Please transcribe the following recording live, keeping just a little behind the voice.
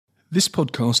This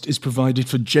podcast is provided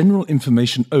for general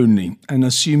information only and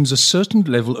assumes a certain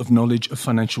level of knowledge of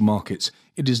financial markets.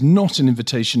 It is not an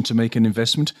invitation to make an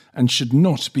investment and should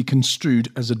not be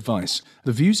construed as advice.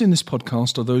 The views in this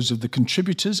podcast are those of the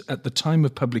contributors at the time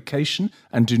of publication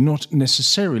and do not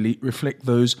necessarily reflect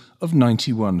those of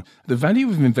 91. The value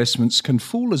of investments can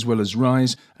fall as well as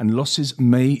rise, and losses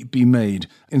may be made.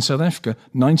 In South Africa,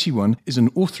 91 is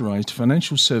an authorised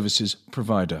financial services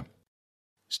provider.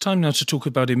 It's time now to talk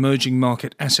about emerging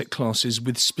market asset classes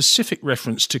with specific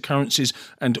reference to currencies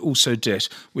and also debt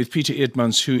with Peter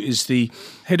Eerdmans, who is the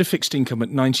head of fixed income at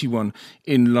 91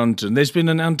 in London. There's been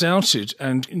an undoubted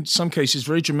and in some cases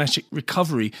very dramatic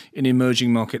recovery in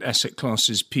emerging market asset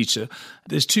classes, Peter.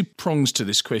 There's two prongs to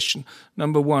this question.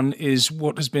 Number one is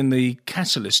what has been the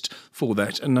catalyst for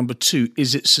that? And number two,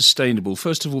 is it sustainable?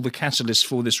 First of all, the catalyst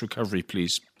for this recovery,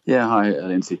 please. Yeah, hi,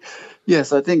 Lindsay.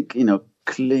 Yes, I think,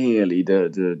 clearly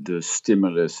the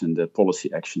stimulus and the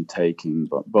policy action taken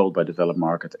both by developed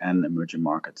market and emerging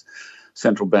markets,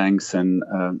 central banks and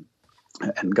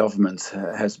governments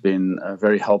has been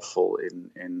very helpful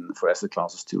in for asset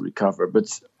classes to recover.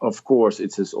 But of course,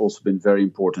 it has also been very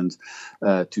important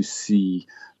to see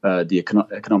the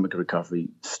economic recovery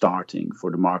starting,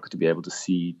 for the market to be able to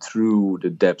see through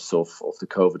the depths of the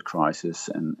COVID crisis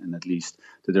and at least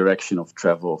the direction of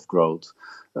travel of growth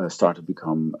start to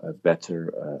become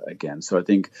better again. So I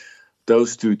think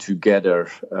those two together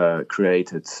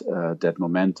created that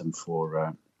momentum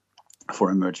for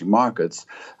emerging markets.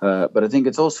 But I think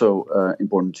it's also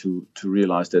important to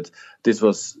realize that this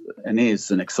was and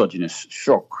is an exogenous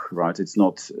shock, right? It's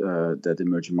not that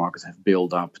emerging markets have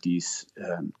built up these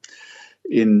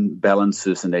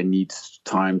imbalances and they need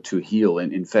time to heal.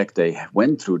 And in fact, they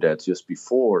went through that just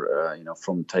before,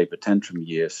 from taper tantrum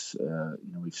years.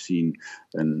 We've seen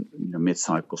a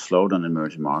mid-cycle slowdown in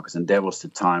emerging markets, and that was the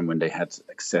time when they had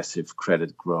excessive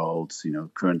credit growth,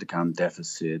 current account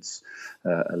deficits,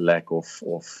 a lack of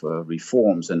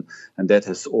reforms, and that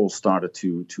has all started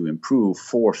to improve,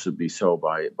 forcibly so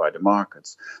by the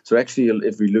markets. So actually,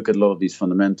 if we look at a lot of these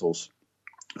fundamentals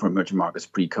for emerging markets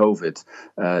pre-COVID,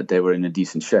 they were in a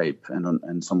decent shape,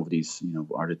 and some of these,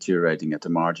 are deteriorating at the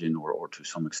margin or to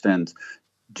some extent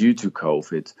due to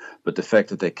COVID. But the fact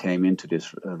that they came into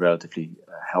this relatively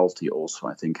healthy also,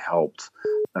 I think, helped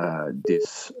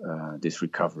this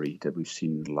recovery that we've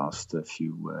seen in the last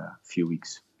few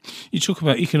weeks. You talk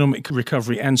about economic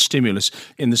recovery and stimulus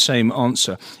in the same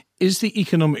answer. Is the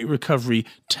economic recovery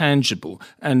tangible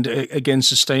and, again,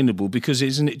 sustainable? Because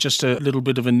isn't it just a little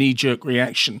bit of a knee-jerk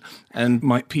reaction and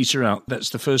might peter out? That's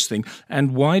the first thing.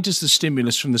 And why does the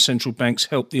stimulus from the central banks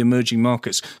help the emerging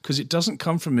markets? Because it doesn't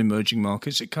come from emerging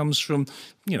markets. It comes from,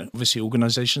 obviously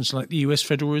organisations like the US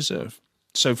Federal Reserve.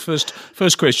 So first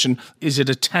question, is it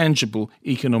a tangible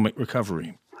economic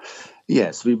recovery?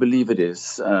 Yes, we believe it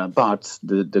is. But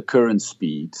the current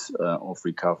speed of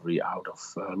recovery out of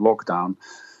lockdown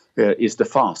is the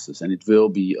fastest, and it will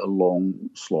be a long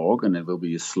slog, and it will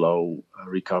be a slow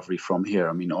recovery from here.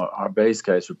 I mean, our base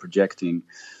case, we're projecting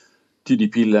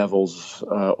GDP levels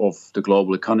of the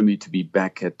global economy to be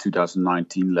back at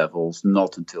 2019 levels,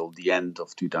 not until the end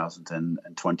of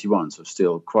 2021. So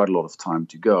still quite a lot of time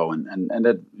to go, and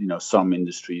that some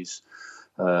industries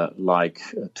like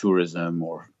tourism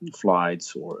or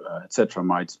flights or etc.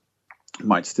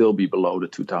 might still be below the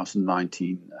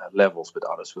 2019 levels, but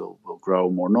others will grow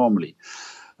more normally.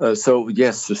 So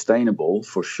yes, sustainable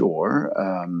for sure.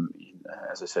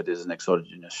 As I said, there's an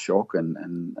exogenous shock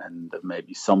and there may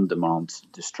be some demand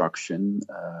destruction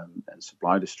and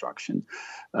supply destruction,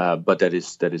 but that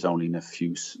is only in a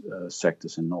few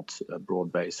sectors and not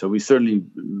broad based. So we certainly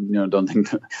don't think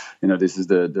this is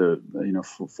the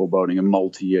foreboding a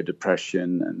multi-year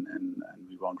depression and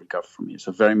we won't recover from here.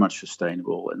 So very much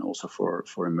sustainable, and also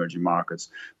for emerging markets,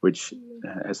 which,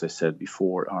 as I said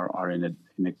before, are in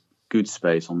a good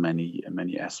space on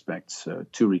many aspects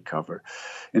to recover.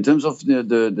 In terms of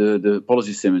the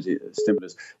policy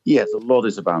stimulus, yes, a lot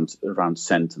is around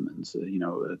sentiment.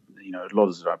 A lot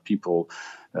is about people.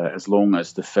 As long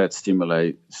as the Fed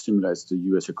stimulates the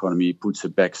U.S. economy, puts a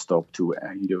backstop to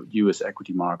U.S.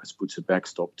 equity markets, puts a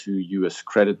backstop to U.S.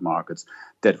 credit markets,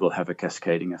 that will have a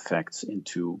cascading effect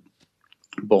into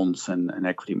bonds and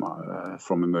equity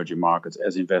from emerging markets.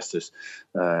 As investors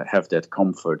have that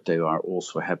comfort, they are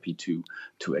also happy to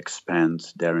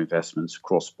expand their investments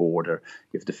cross-border.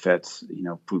 If the Fed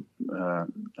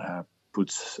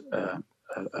puts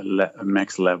a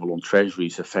max level on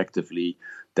treasuries, effectively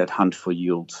that hunt for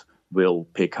yield will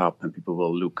pick up and people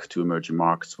will look to emerging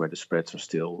markets where the spreads are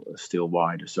still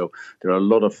wider. So there are a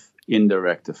lot of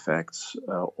indirect effects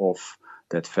of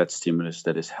Fed stimulus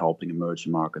that is helping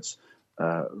emerging markets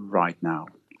right now.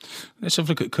 Let's have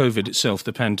a look at COVID itself,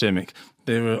 the pandemic.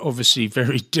 There are obviously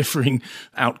very differing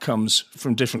outcomes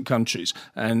from different countries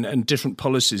and different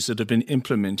policies that have been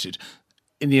implemented.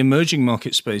 In the emerging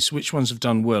market space, which ones have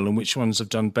done well and which ones have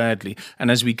done badly?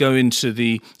 And as we go into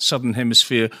the Southern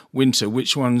Hemisphere winter,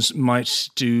 which ones might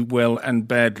do well and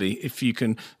badly? If you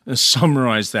can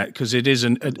summarise that, because it is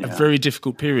a very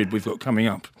difficult period we've got coming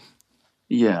up.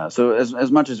 Yeah, so as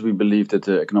much as we believe that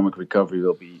the economic recovery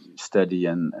will be steady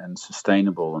and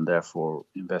sustainable, and therefore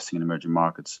investing in emerging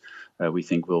markets we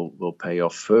think will pay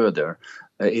off further,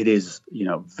 it is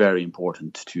very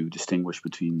important to distinguish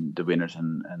between the winners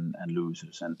and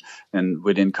losers. And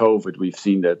within COVID, we've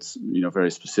seen that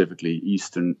very specifically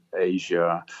Eastern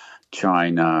Asia,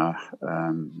 China,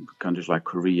 countries like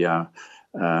Korea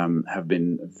have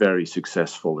been very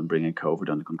successful in bringing COVID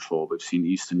under control. We've seen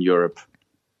Eastern Europe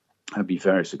be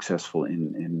very successful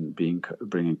in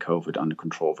bringing COVID under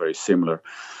control, very similar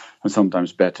and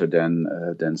sometimes better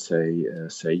than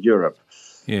say Europe.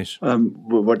 Yes.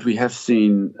 What we have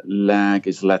seen lag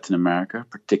is Latin America,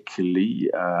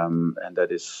 particularly, and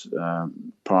that is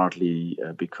partly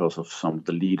because of some of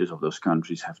the leaders of those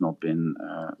countries have not been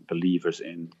believers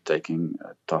in taking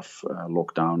tough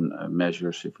lockdown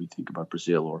measures. If we think about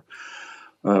Brazil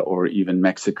or even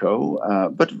Mexico,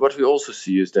 but what we also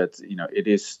see is that it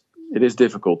is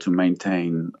difficult to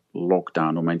maintain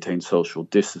lockdown or maintain social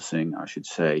distancing, I should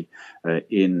say,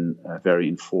 in very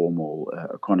informal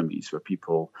economies where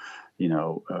people,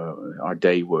 are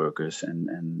day workers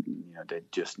and they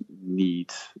just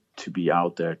need to be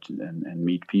out there and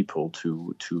meet people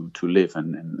to live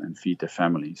and feed their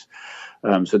families.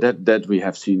 So that we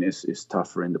have seen is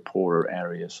tougher in the poorer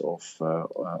areas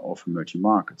of emerging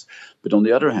markets. But on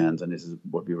the other hand, and this is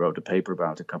what we wrote a paper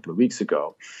about a couple of weeks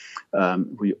ago,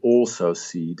 we also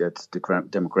see that the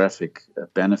demographic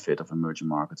benefit of emerging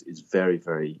markets is very,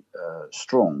 very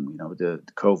strong. The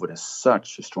COVID has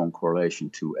such a strong correlation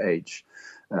to age,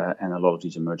 and a lot of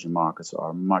these emerging markets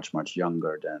are much, much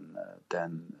younger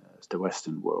than the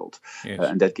Western world, yes.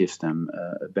 And that gives them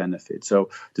a benefit. So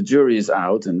the jury is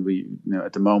out, and we,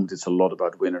 at the moment, it's a lot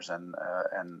about winners and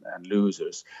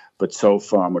losers. But so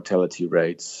far, mortality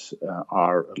rates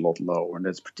are a lot lower, and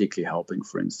that's particularly helping,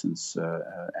 for instance,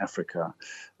 Africa,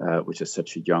 which is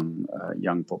such a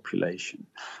young population.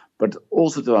 But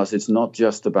also to us, it's not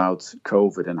just about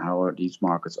COVID and how these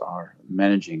markets are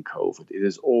managing COVID. It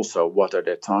is also what are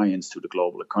their tie-ins to the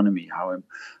global economy,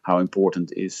 how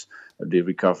important is the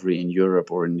recovery in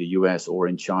Europe or in the US or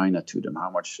in China to them? How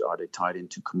much are they tied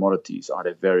into commodities? Are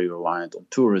they very reliant on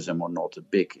tourism or not? A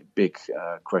big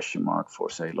question mark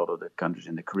for, say, a lot of the countries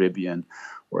in the Caribbean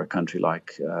or a country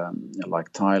like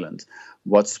Thailand.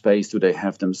 What space do they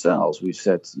have themselves? We've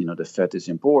said, the Fed is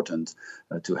important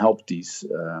to help these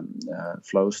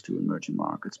flows to emerging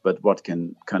markets. But what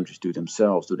can countries do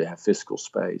themselves? Do they have fiscal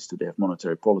space? Do they have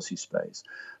monetary policy space?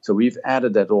 So we've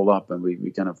added that all up, and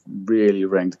we kind of really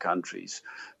ranked countries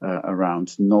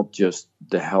around not just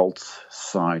the health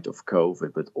side of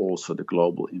COVID, but also the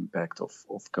global impact of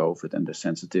COVID and the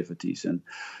sensitivities.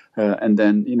 And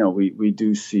then, we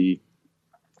do see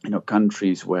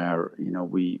countries where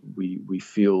we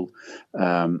feel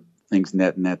things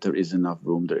net there is enough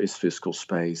room, there is fiscal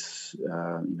space.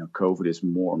 COVID is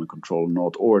more under control or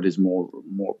not, or it is more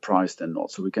priced than not.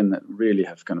 So we can really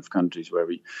have kind of countries where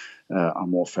we are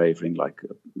more favoring, like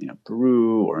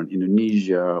Peru or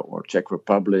Indonesia or Czech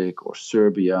Republic or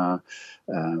Serbia,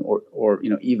 or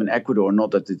even Ecuador.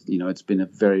 Not that it's been a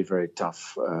very, very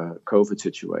tough COVID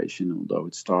situation, although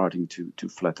it's starting to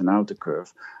flatten out the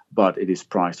curve. But it is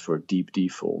priced for a deep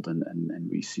default, and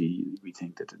we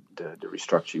think that the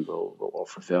restructuring will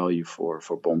offer value for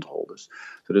bondholders.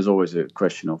 So there's always a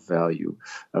question of value.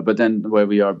 But then where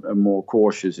we are more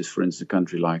cautious is, for instance, a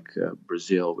country like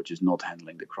Brazil, which is not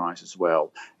handling the crisis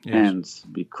well. Yes.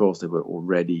 And because they were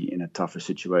already in a tougher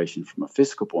situation from a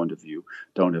fiscal point of view,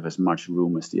 don't have as much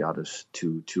room as the others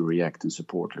to react and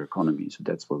support their economy. So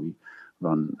that's where we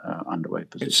run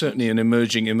underweight positions. It's certainly an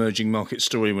emerging market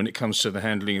story when it comes to the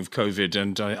handling of COVID,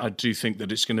 and I do think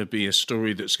that it's going to be a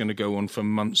story that's going to go on for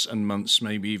months and months,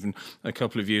 maybe even a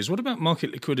couple of years. What about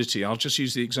market liquidity? I'll just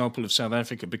use the example of South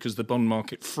Africa, because the bond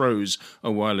market froze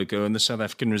a while ago, and the South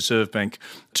African Reserve Bank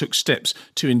took steps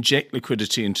to inject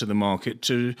liquidity into the market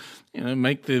to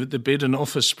make the bid and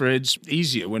offer spreads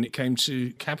easier when it came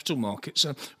to capital markets.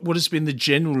 What has been the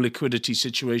general liquidity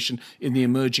situation in the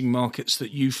emerging markets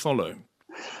that you follow?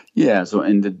 Yeah, so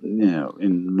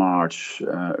in March,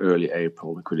 early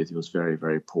April, liquidity was very,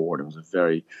 very poor. There was a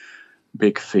very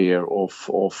big fear of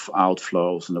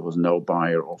outflows, and there was no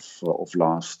buyer of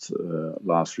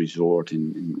last resort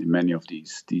in many of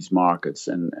these markets,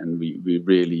 and we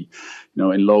really,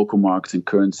 in local markets and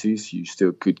currencies you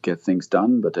still could get things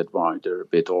done, but at wider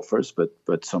bid offers,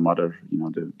 but some other,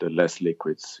 the less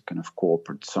liquid kind of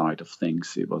corporate side of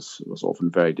things, it was often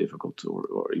very difficult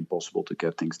or impossible to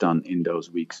get things done in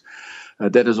those weeks.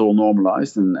 That is all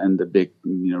normalized, and the big,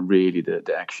 really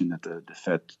the action that the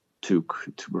Fed took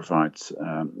to provide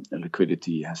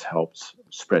liquidity has helped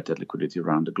spread that liquidity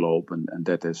around the globe, and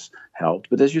that has helped.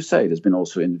 But as you say, there's been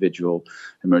also individual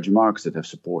emerging markets that have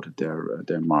supported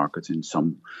their markets in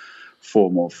some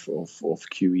form of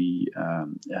QE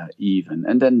even.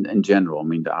 And then in general,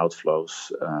 the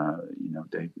outflows,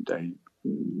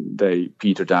 they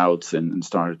petered out and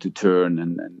started to turn,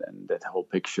 and that whole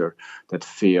picture, that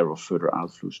fear of further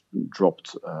outflows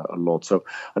dropped a lot. So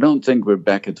I don't think we're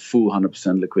back at full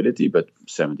 100% liquidity, but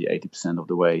 70-80% of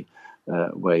the way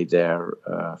there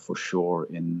for sure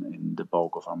in the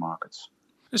bulk of our markets.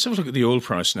 Let's have a look at the oil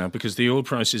price now, because the oil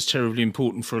price is terribly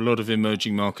important for a lot of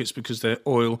emerging markets because they're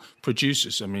oil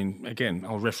producers. Again,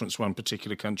 I'll reference one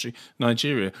particular country,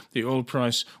 Nigeria. The oil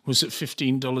price was at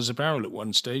 $15 a barrel at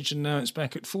one stage, and now it's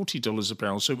back at $40 a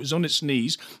barrel. So it was on its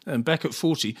knees and back at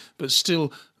 40, but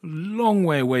still a long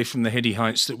way away from the heady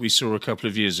heights that we saw a couple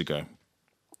of years ago.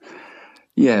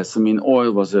 Yes,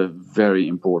 oil was a very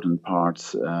important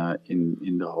part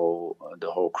in the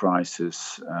whole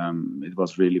crisis. It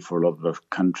was really for a lot of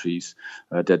countries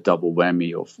that double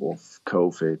whammy of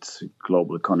COVID,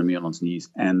 global economy on its knees,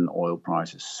 and oil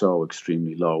prices so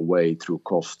extremely low, way through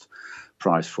cost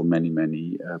price for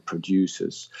many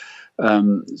producers.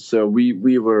 So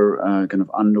we were kind of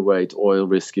underweight oil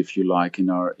risk, if you like, in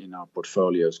our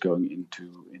portfolios going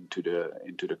into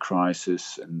the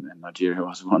crisis, and Nigeria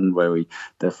was one where we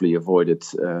definitely avoided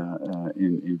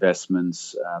in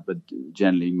investments, but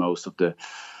generally most of the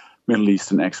Middle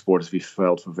Eastern exporters we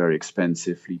felt were very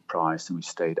expensively priced, and we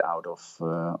stayed out of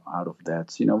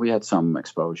that. We had some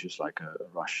exposures like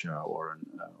Russia or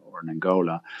an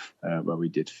Angola, where we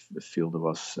did feel there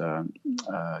was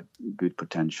good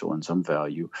potential and some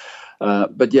value.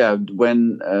 But yeah,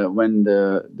 when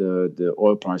the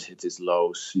oil price hit its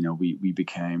lows, we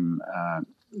became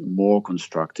more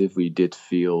constructive. We did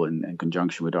feel in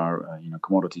conjunction with our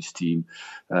commodities team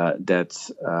that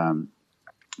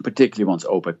particularly once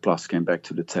OPEC Plus came back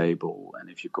to the table, and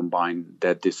if you combine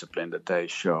that discipline that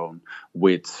they've shown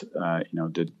with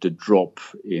the drop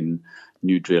in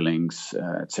new drillings,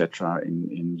 etc.,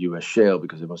 in US shale,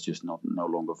 because it was just no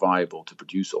longer viable to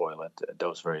produce oil at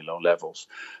those very low levels,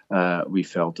 we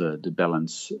felt the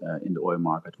balance in the oil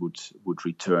market would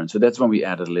return. So that's when we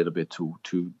added a little bit to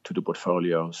the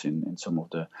portfolios in some of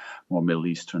the more Middle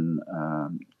Eastern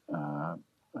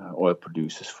oil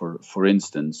producers, for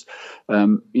instance.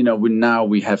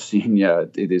 We have seen,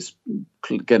 it is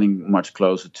getting much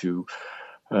closer to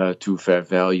fair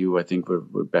value. I think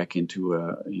we're back into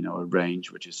a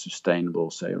range which is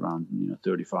sustainable, say around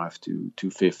 35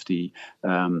 to 50.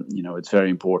 It's very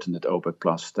important that OPEC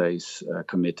Plus stays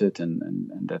committed,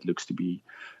 and that looks to be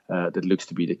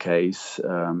the case.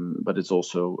 But it's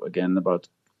also again about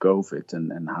COVID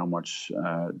and how much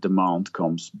demand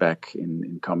comes back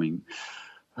in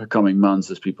coming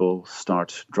months as people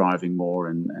start driving more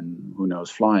and who knows,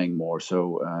 flying more.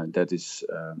 So that is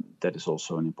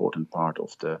also an important part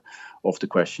of the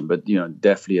question. But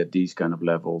definitely at these kind of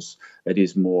levels, it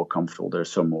is more comfortable.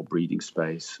 There's some more breathing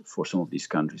space for some of these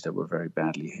countries that were very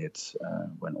badly hit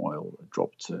when oil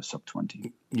dropped sub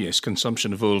 20. Yes,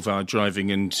 consumption of oil via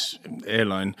driving and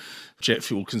airline jet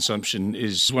fuel consumption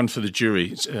is one for the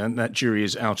jury, and that jury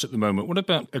is out at the moment. What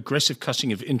about aggressive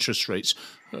cutting of interest rates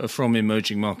from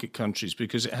emerging market countries?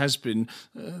 Because it has been,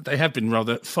 they have been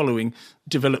rather following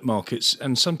developed markets,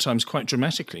 and sometimes quite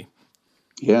dramatically.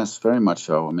 Yes, very much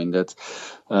so.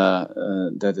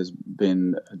 That has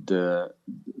been the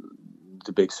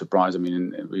big surprise.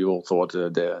 We all thought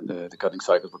the cutting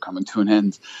cycles were coming to an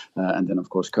end, and then of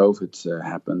course COVID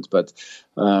happened. But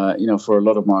for a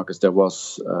lot of markets, there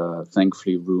was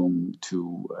thankfully room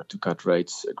to cut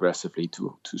rates aggressively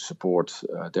to support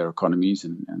their economies,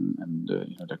 and the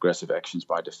aggressive actions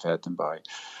by the Fed and by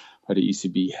the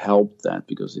ECB helped that,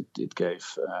 because it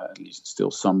gave at least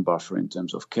still some buffer in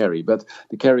terms of carry. But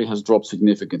the carry has dropped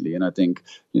significantly, and I think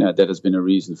that has been a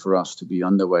reason for us to be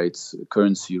underweight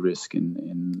currency risk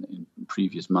in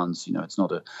previous months. It's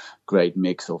not a great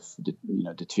mix of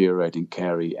deteriorating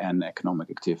carry and economic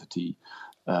activity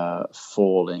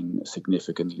falling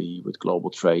significantly with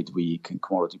global trade weak and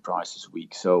commodity prices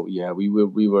weak. So yeah, we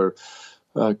were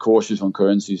cautious on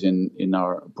currencies in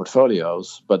our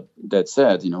portfolios. But that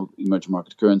said, emerging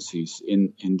market currencies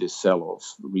in this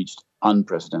sell-off reached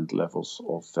unprecedented levels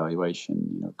of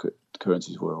valuation.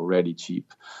 Currencies were already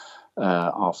cheap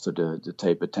after the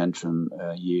taper tantrum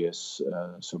years,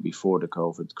 so before the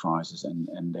COVID crisis,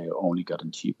 and they only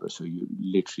gotten cheaper. So you're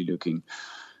literally looking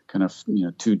kind of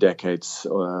 2 decades,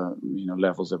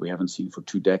 levels that we haven't seen for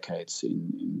 2 decades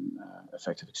in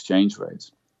effective exchange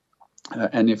rates.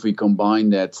 And if we combine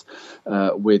that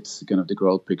with kind of the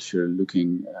growth picture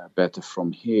looking better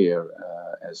from here,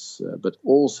 but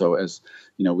also as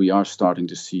we are starting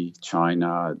to see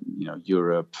China,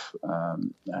 Europe,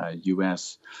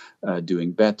 US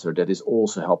doing better, that is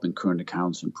also helping current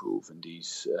accounts improve in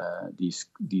these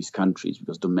countries,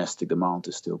 because domestic demand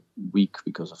is still weak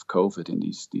because of COVID in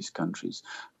these countries.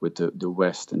 With the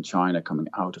West and China coming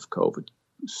out of COVID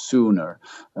sooner,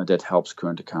 that helps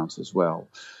current accounts as well.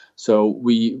 So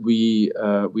we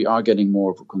are getting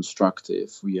more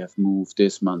constructive. We have moved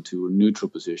this month to a neutral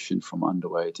position from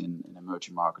underweight in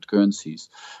emerging market currencies,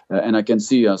 and I can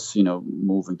see us,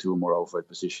 moving to a more overweight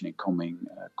position in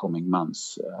coming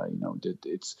months.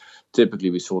 It's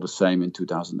typically we saw the same in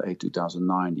 2008,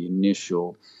 2009. The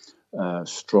initial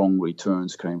strong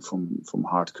returns came from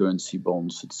hard currency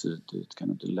bonds. It's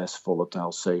kind of the less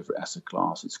volatile, safer asset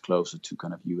class. It's closer to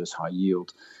kind of US high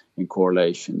yield in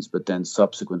correlations. But then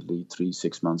subsequently,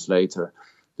 3-6 months later,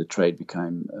 the trade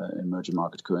became emerging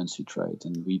market currency trade.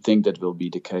 And we think that will be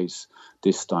the case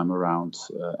this time around,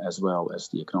 as well as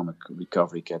the economic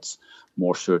recovery gets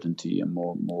more certainty and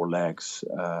more legs,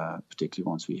 particularly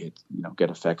once we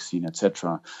get a vaccine,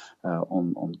 etc.,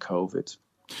 on COVID.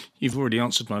 You've already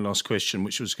answered my last question,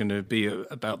 which was going to be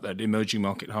about that emerging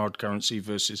market hard currency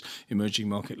versus emerging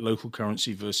market local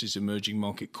currency versus emerging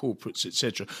market corporates,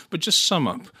 etc. But just sum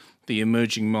up the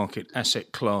emerging market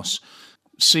asset class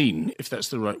scene, if that's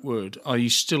the right word. Are you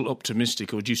still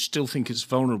optimistic, or do you still think it's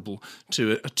vulnerable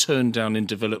to a turn down in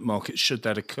developed markets should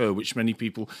that occur, which many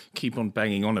people keep on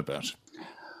banging on about?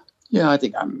 Yeah, I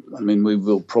think, we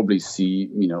will probably see,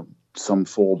 some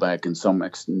fallback and some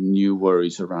new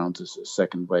worries around a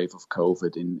second wave of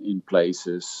COVID in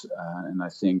places, and I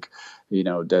think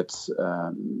that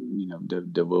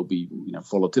there will be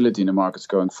volatility in the markets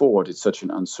going forward. It's such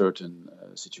an uncertain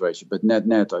situation, but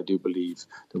net, I do believe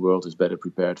the world is better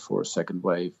prepared for a second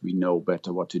wave. We know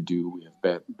better what to do. We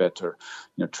have better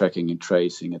tracking and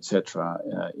tracing, etc.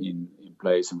 in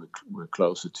place, and we're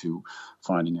closer to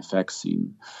finding a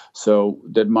vaccine. So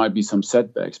there might be some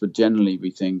setbacks, but generally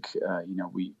we think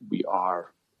we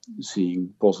are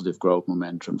seeing positive growth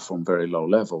momentum from very low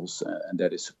levels, and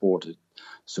that is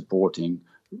supporting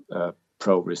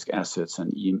pro-risk assets,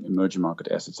 and emerging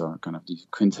market assets are kind of the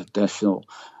quintessential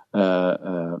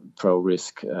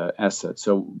pro-risk assets.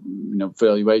 So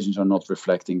valuations are not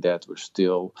reflecting that. We're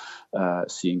still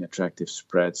seeing attractive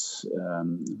spreads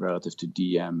relative to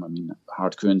DM.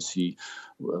 Hard currency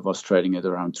was trading at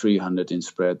around 300 in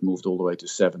spread, moved all the way to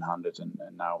 700, and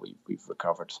now we've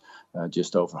recovered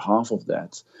just over half of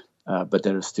that. But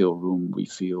there is still room, we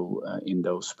feel, in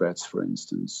those spreads, for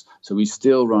instance. So we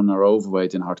still run our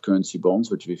overweight in hard currency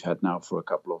bonds, which we've had now for a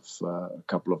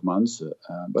couple of months.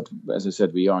 But as I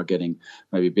said, we are getting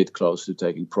maybe a bit close to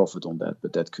taking profit on that.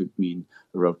 But that could mean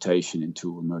a rotation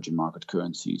into emerging market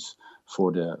currencies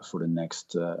for the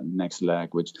next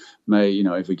leg, which may,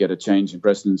 if we get a change in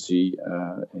presidency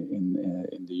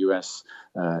in the US,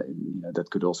 that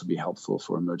could also be helpful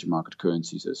for emerging market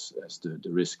currencies as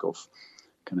the risk of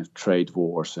kind of trade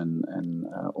wars and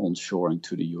onshoring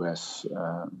to the US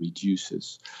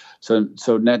reduces. So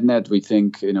net, we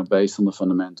think, based on the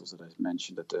fundamentals that I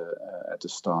mentioned at the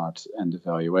start and the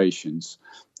valuations,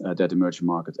 that emerging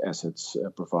market assets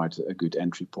provide a good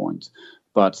entry point.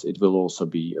 But it will also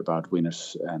be about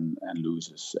winners and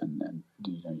losers, and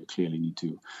you clearly need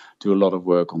to do a lot of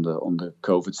work on the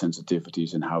COVID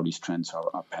sensitivities and how these trends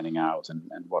are panning out, and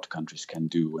what countries can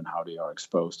do and how they are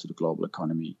exposed to the global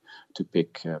economy to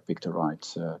pick the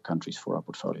right countries for our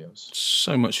portfolios.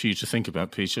 So much for you to think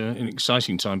about, Peter. An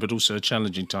exciting time, but also a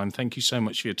challenging time. Thank you so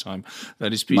much for your time.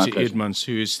 That is Peter Eerdmans,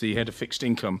 who is the head of fixed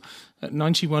income at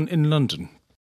 91 in London.